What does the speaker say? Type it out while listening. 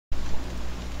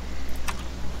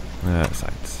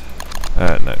Science.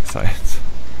 No, science.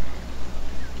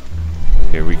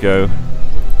 Here we go.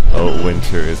 Oh,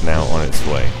 winter is now on its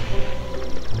way.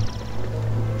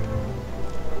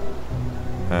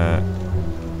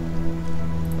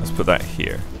 Let's put that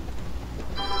here.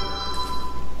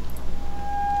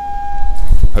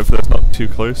 Hopefully that's not too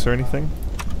close or anything.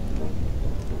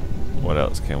 What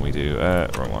else can we do?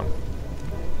 Wrong one.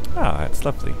 Ah, that's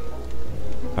lovely.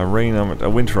 A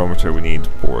winterometer, we need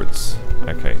boards.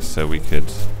 Okay, so we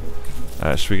could...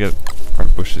 should we get our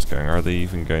bushes going? Are they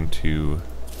even going to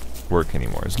work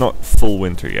anymore? It's not full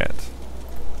winter yet,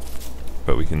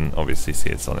 but we can obviously see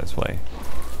it's on its way.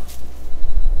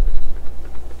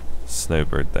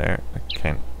 Snowbird there. I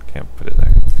can't put it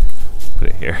there. Put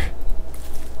it here.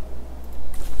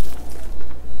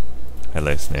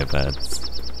 Hello, snowbirds.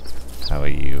 How are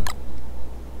you?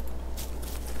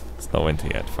 It's not winter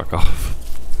yet. Fuck off.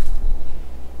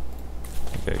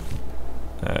 Okay.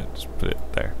 Just put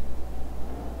it there.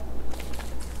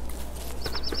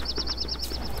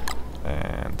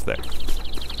 And there.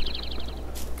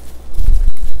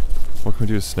 What can we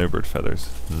do with snowbird feathers?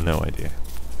 No idea.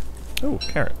 Oh,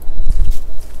 carrot.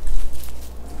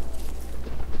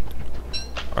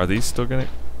 Are these still gonna...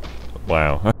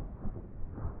 Wow.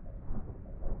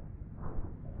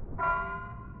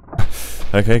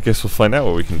 Okay, guess we'll find out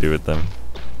what we can do with them.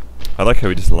 I like how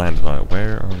we just landed on it.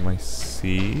 Where are my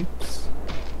seeds?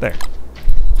 There.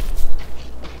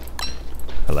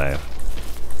 Hello.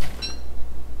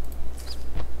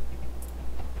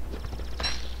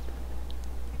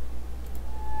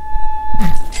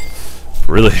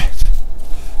 Brilliant.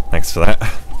 Thanks for that.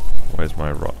 Where's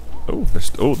my rock? Oh,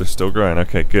 they're still growing.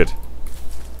 Okay, good.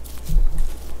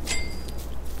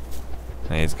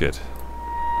 He's good.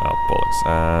 Oh,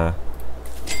 bollocks.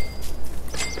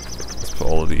 Let's put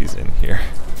all of these in here.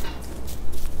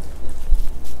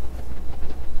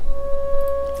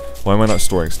 Why am I not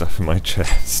storing stuff in my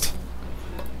chest?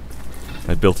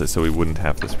 I built it so we wouldn't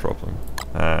have this problem.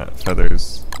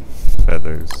 Feathers.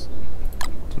 Feathers.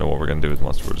 Don't know what we're going to do with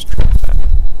monster. We'll just drop that.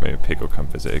 Maybe a pig will come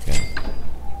visit again.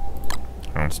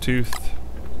 Ounce tooth.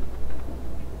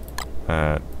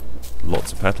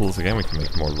 Lots of petals again. We can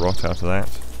make more rot out of that.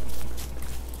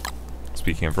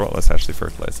 Speaking of rot, let's actually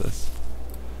fertilize this.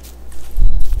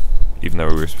 Even though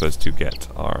we were supposed to get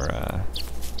our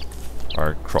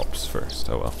crops first.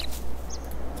 Oh well.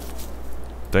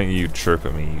 Don't you chirp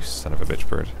at me, you son of a bitch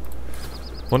bird.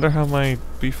 Wonder how my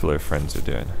beefalo friends are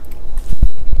doing.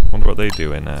 Wonder what they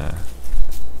do in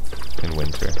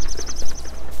winter.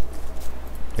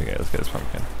 Okay, let's get this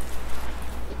pumpkin.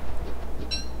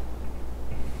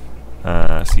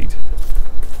 Seed.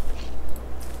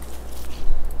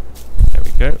 There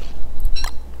we go.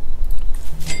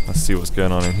 Let's see what's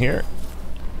going on in here.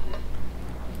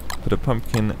 Put a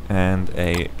pumpkin and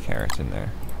a carrot in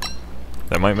there.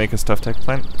 That might make a stuffed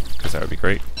eggplant, because that would be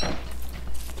great.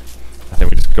 I think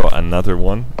we just got another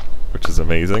one, which is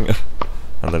amazing.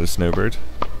 And then a snowbird.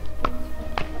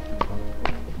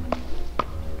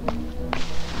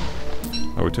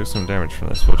 Oh, we took some damage from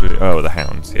this. What did we do? Oh, the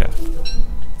hounds, yeah.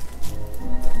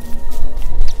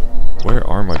 Where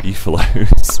are my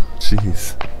beefalos?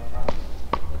 Jeez.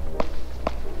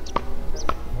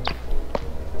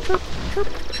 Chirp, chirp,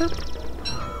 chirp.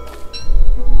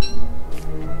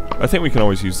 I think we can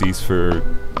always use these for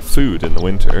food in the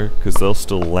winter, because they'll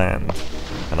still land.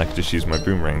 And I can just use my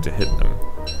boomerang to hit them.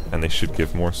 And they should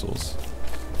give morsels.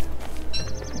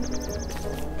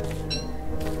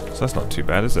 So that's not too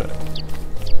bad, is it?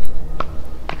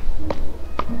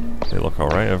 They look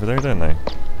alright over there, don't they?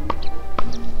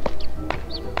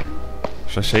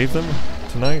 Should I shave them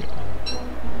tonight?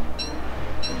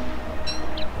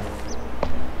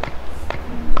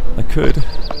 I could.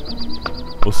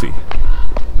 We'll see.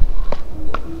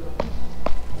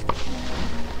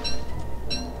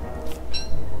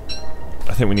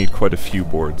 I think we need quite a few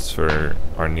boards for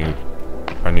our new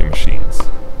machines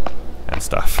and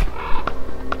stuff.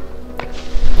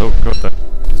 Oh god,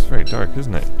 it's very dark,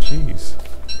 isn't it? Jeez.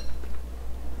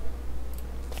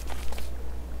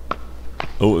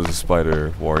 Oh, there's a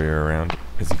spider warrior around.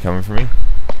 Is he coming for me?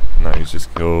 No, he's just...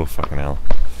 Oh, fucking hell.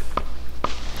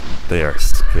 They are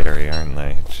scary, aren't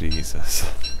they? Jesus.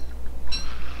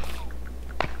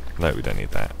 No, we don't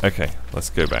need that. Okay, let's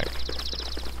go back.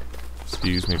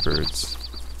 Excuse me, birds.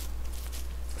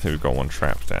 I think we've got one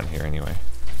trap down here anyway.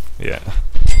 Yeah.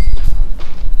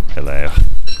 Hello.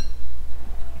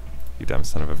 You damn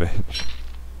son of a bitch.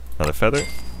 Another feather.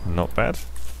 Not bad.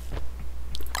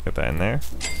 Get that in there.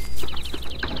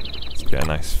 Let's get a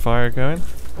nice fire going.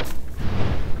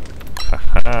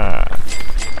 Haha.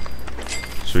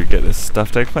 Should we get this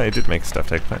stuffed eggplant? It did make a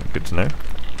stuffed eggplant. Good to know.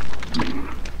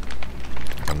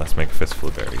 And let's make a fistful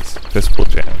of berries. Fistful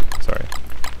of jam, sorry.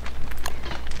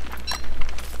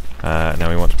 Now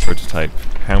we want to prototype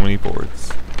how many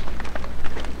boards?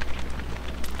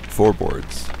 4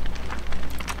 boards.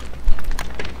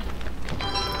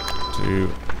 2,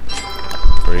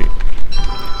 3,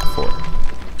 4.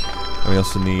 And we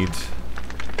also need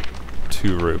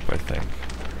 2 rope, I think.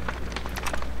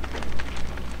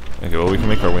 Okay, well we can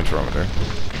make our winterometer.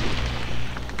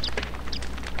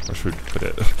 Where should we put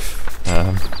it?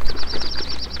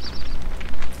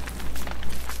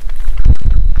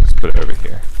 Let's put it over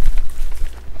here.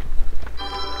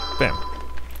 Bam.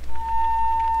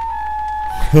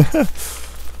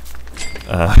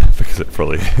 Because it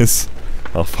probably is.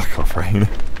 Oh, fuck off, rain.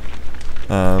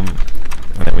 And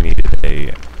then we need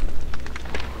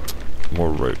more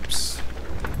ropes.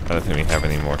 I don't think we have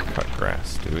any more cut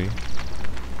grass, do we?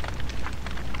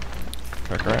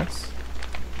 Cut grass?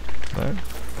 No?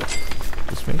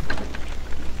 Just me?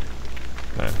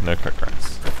 No, no cut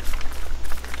grass.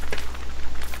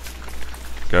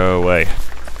 Go away.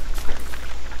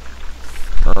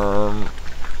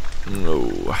 No.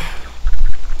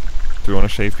 Do we want to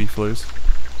shave beefaloes?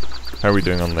 How are we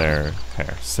doing on their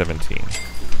hair? 17.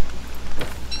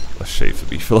 Let's shave the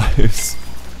beefaloes.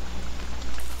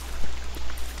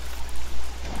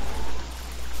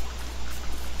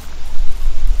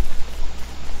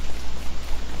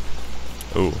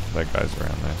 Oh, that guy's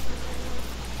around there.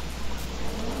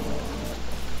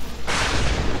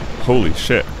 Holy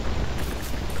shit.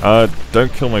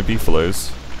 Don't kill my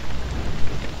beefaloes.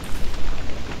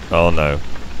 Oh no.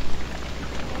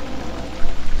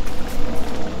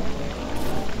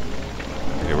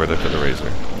 Okay, where'd I put the razor?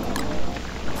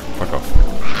 Fuck off.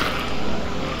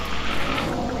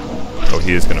 Oh,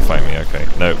 he is gonna fight me, okay.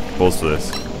 No, balls to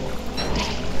this.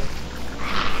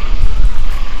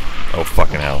 Oh,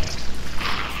 fucking hell.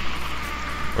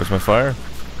 Where's my fire?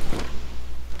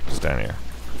 Just down here.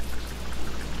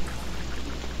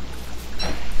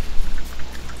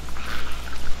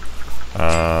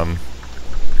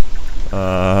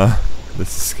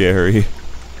 This is scary.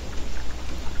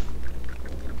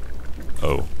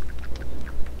 Oh.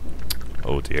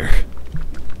 Oh dear.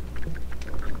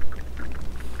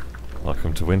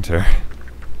 Welcome to winter.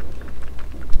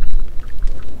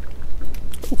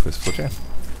 Oh, fistful jam.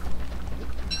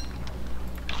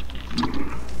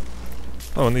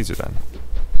 Oh, and these are done.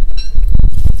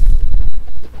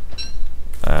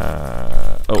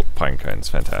 Oh, pine cones,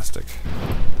 fantastic.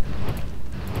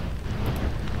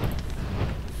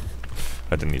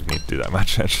 I didn't even need to do that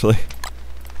much, actually.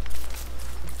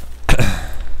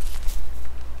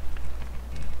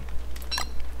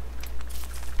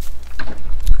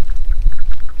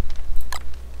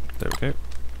 There we go.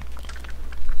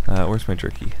 Where's my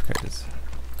jerky? There it is.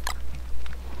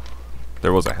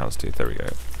 There was a houndstooth, there we go.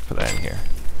 Put that in here.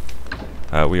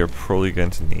 We are probably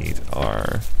going to need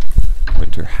our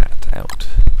winter hat out.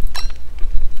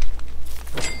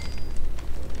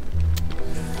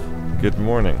 Good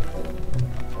morning.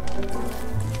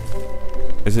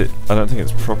 Is it? I don't think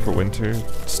it's proper winter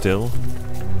still.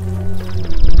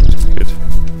 Good.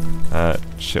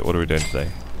 Shit, what are we doing today?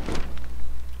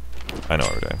 I know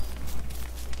what we're doing.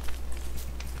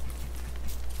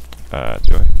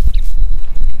 Do I?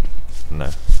 No.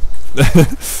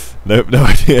 Nope, no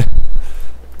idea.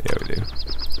 Yeah, we do.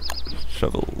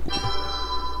 Shovel.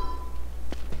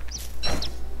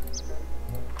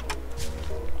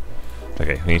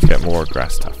 Okay, we need to get more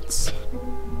grass tufts.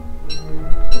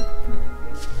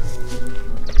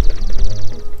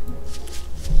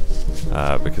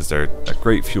 Because they're a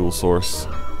great fuel source,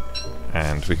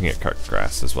 and we can get cut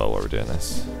grass as well while we're doing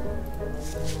this.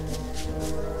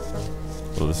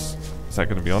 Well, is that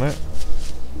going to be on it?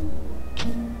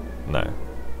 No.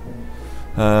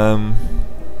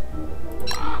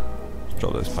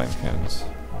 Drop those pine cones.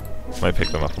 Might pick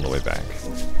them up on the way back.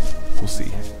 We'll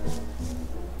see.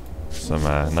 Some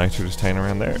nitrous tank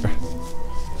around there,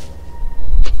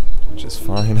 which is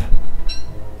fine.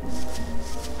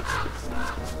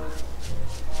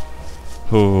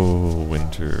 Oh,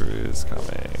 winter is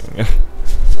coming.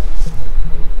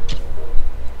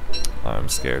 I'm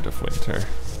scared of winter.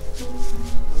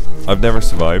 I've never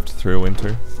survived through a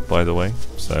winter, by the way,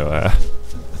 so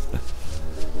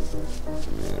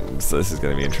so this is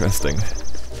going to be interesting.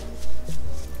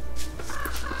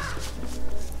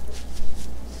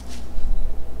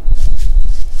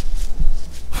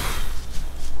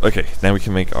 Okay, now we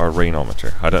can make our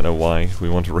rainometer. I don't know why we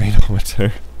want a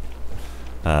rainometer.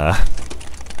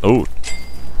 Oh!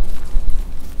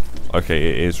 Okay,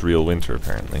 it is real winter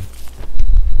apparently.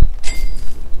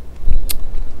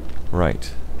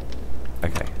 Right.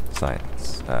 Okay,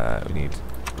 Science. We need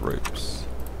ropes.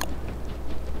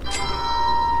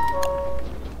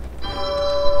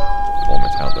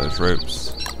 Vomit out those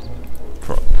ropes.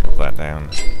 Prop that down.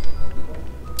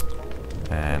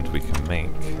 And we can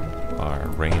make our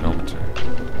rainometer.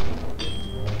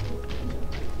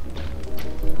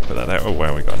 Put that out. Oh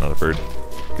wow, we got another bird.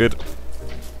 Good.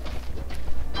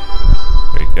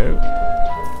 There you go.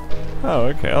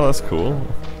 Oh, okay. Oh, that's cool.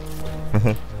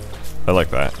 I like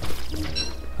that.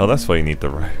 Oh, that's why you need the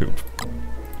rope.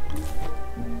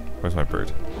 Where's my bird?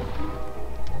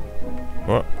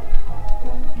 What?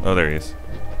 Oh, there he is.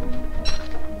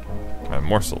 A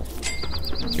morsel.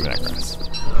 Give me that grass.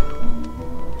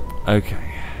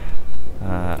 Okay.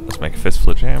 Let's make a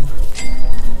fistful of jam.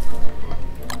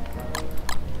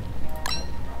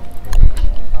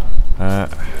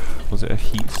 Was it a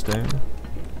heat stone?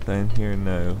 Down here?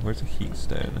 No. Where's a heat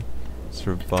stone?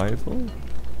 Survival?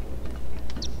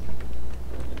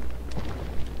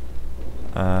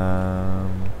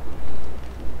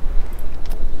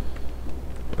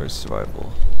 Where's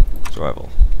survival? Survival.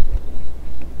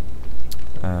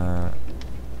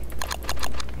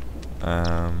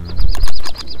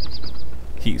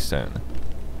 Heat stone.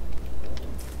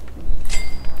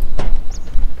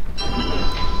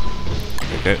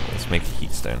 Okay, let's make a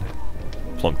heat stone.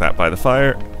 Plonk that by the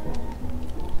fire.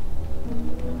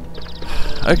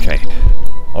 Okay.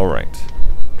 Alright.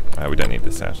 We don't need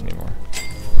this out anymore.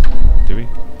 Do we?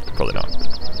 Probably not.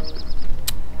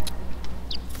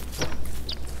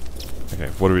 Okay,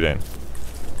 what are we doing?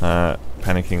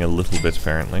 Panicking a little bit,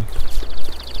 apparently.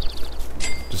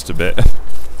 Just a bit.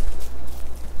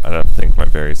 I don't think my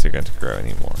berries are going to grow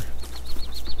anymore.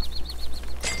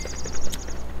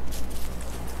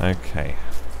 Okay.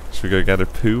 Should we go gather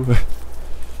poo?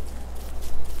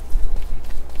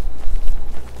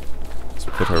 Let's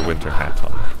put our winter hat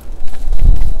on.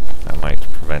 That might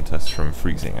prevent us from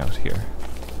freezing out here.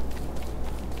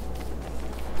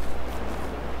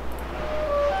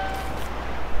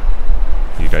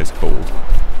 You guys cold?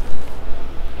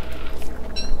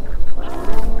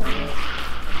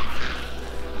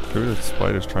 Who are the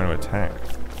spiders trying to attack?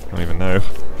 I don't even know.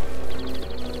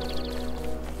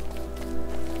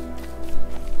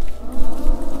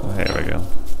 Oh, here we go.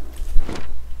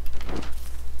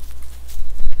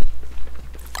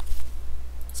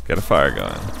 Let's get a fire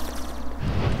going.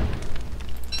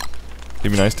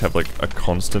 It'd be nice to have like a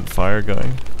constant fire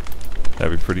going.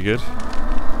 That'd be pretty good.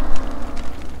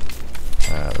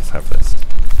 Let's have this.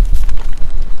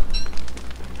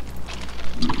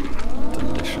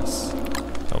 Delicious.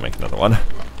 I'll make another one.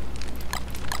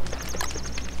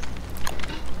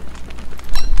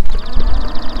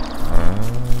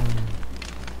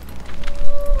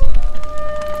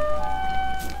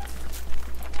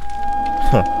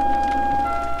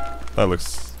 That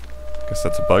looks... I guess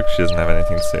that's a bug. She doesn't have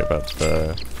anything to say about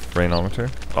the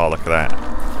rainometer. Oh, look at that.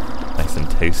 Nice and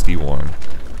tasty warm.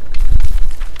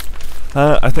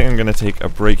 I think I'm going to take a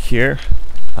break here,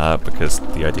 because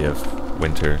the idea of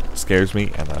winter scares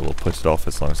me, and I will put it off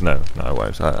as long as... No, I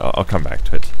won't. I'll come back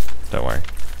to it. Don't worry.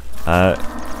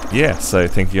 Yeah, so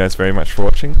thank you guys very much for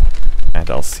watching,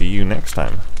 and I'll see you next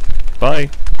time. Bye!